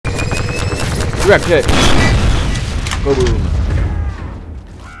Direct hit. Boom.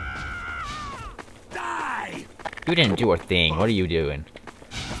 Die! You didn't do a thing. What are you doing?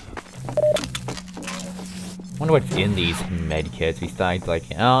 Wonder what's in these med kits besides like,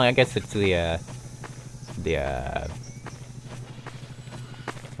 oh, I guess it's the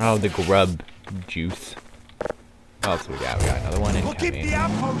grub juice. What else we got? We got another one We'll keep incoming. the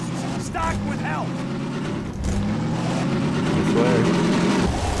outposts stocked with help. This way.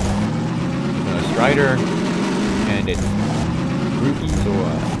 A Strider, and it's groupies or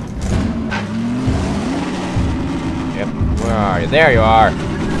what? Yep. Where are you? There you are.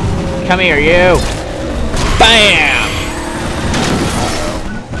 Come here, you. Bam.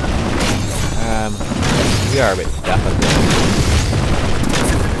 We are a bit stuck up there.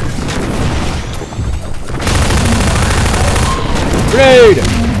 Grenade!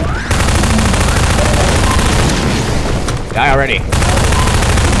 Die already.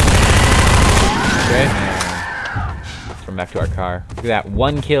 Okay. Let's run back to our car. Look at that.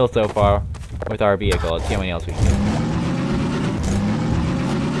 1 kill so far with our vehicle. Let's see how many else we can get.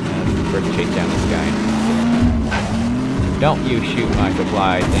 First chase down this guy. Don't you shoot my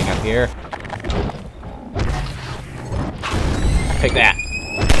supply thing up here. Take that.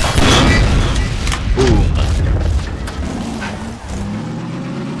 Boom.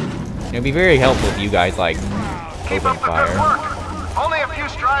 It would be very helpful if you guys, like, Keep open up the fire. good work. Only a few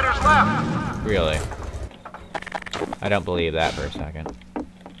Striders left. Really? I don't believe that for a second.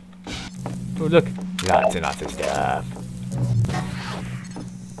 Oh, look. Lots and lots of stuff.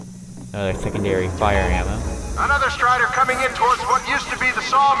 Another secondary fire ammo. Another Strider coming in towards what used to be the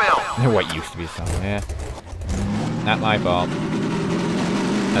sawmill. What used to be something, yeah. Not my fault.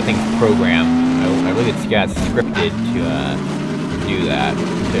 I think it's programmed. I believe it's scripted to do that,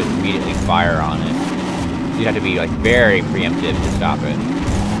 to immediately fire on it. So you have to be like very preemptive to stop it.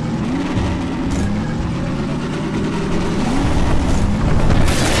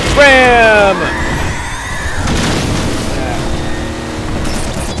 Bam!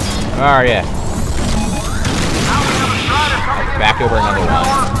 Oh yeah. Back over another one.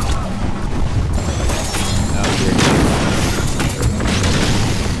 Oh, here.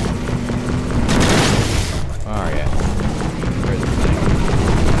 Oh yeah. Where's this thing?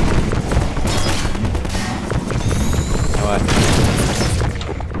 You know what?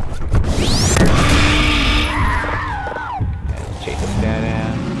 Yeah, let's chase this guy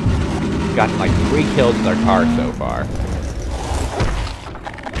down. We've gotten like 3 kills with our car so far.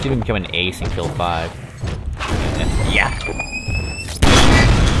 Let's see if we can become an ace and kill 5. Yeah!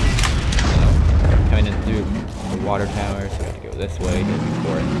 Coming in through the water tower, so we have to go this way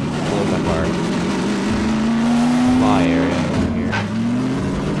before it blows up our supply area over here.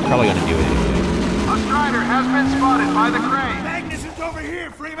 Probably gonna do it anyway. A Strider has been spotted by the crane. Magnuson's over here,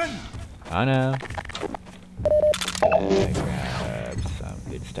 Freeman. I know. Let's grab some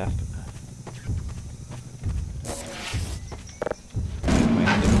good stuff.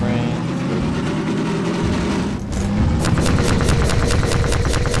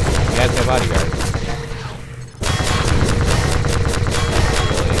 That's my bodyguard.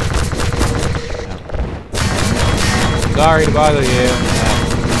 No. Sorry to bother you.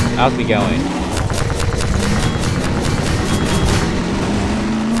 How's he going?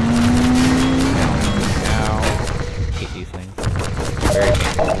 Ow. Hate these things. Very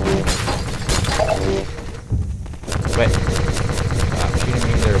painful. Wait. Shooting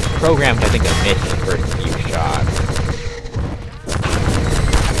me. They're programmed, I think, to miss the first few shots.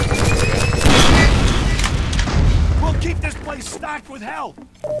 Keep this place stocked with help.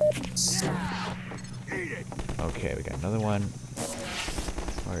 Eat it. Okay, we got another one.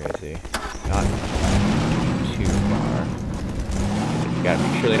 Where is he? Not too far. We gotta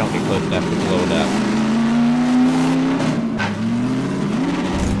make sure they don't get close enough to blow it up.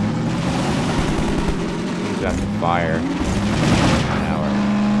 He's got some fire. An hour.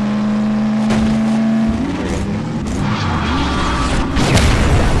 Where is he?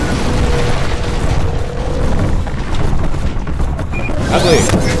 Ugly!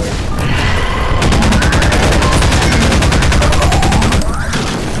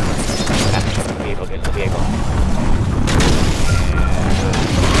 Vehicle, get in the vehicle.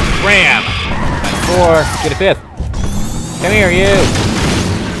 And ram! That's 4. Get a 5th. Come here, you!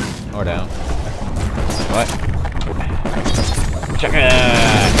 Or down. What? Check it!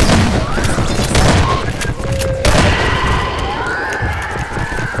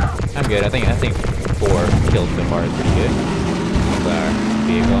 I'm good. I think 4 kills so far is pretty good. Our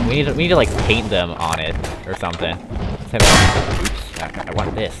vehicle. We need to like paint them on it or something. Let's have a, oops! I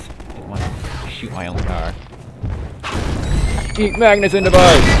want this. I didn't want to shoot my own car. Eat Magnus in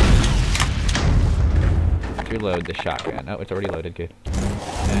device. let's reload the shotgun. Oh, it's already loaded, good.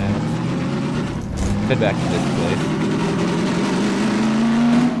 And head back to this place.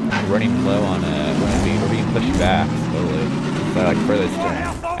 We're running low on we're being pushed back slowly. So like furthest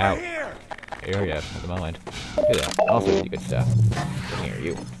out area at the moment. Look at that. Also really good stuff. Come here,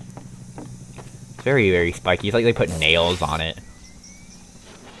 you. It's very, very spiky. It's like they put nails on it.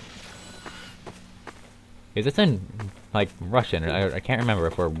 Is this in like Russian? I can't remember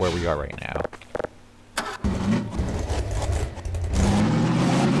if where we are right now.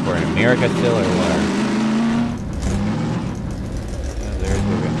 We're in America still, or where? Oh, there's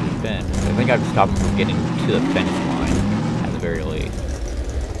where we have to defend. I think I've stopped him from getting to the fence line, at the very least.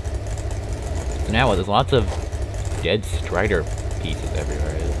 So now there's lots of dead Strider pieces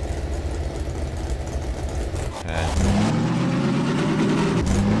everywhere.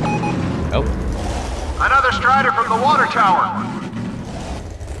 Oh. Another Strider from the water tower.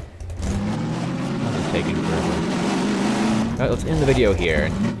 This is taking forever. Alright, let's end the video here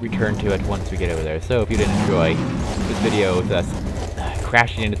and return to it once we get over there. So if you did enjoy this video with us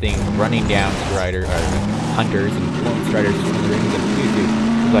crashing into things, running down Strider, or hunters and blowing Striders from the rings, then please do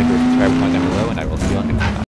like or subscribe, comment down below, and I will see you on next time.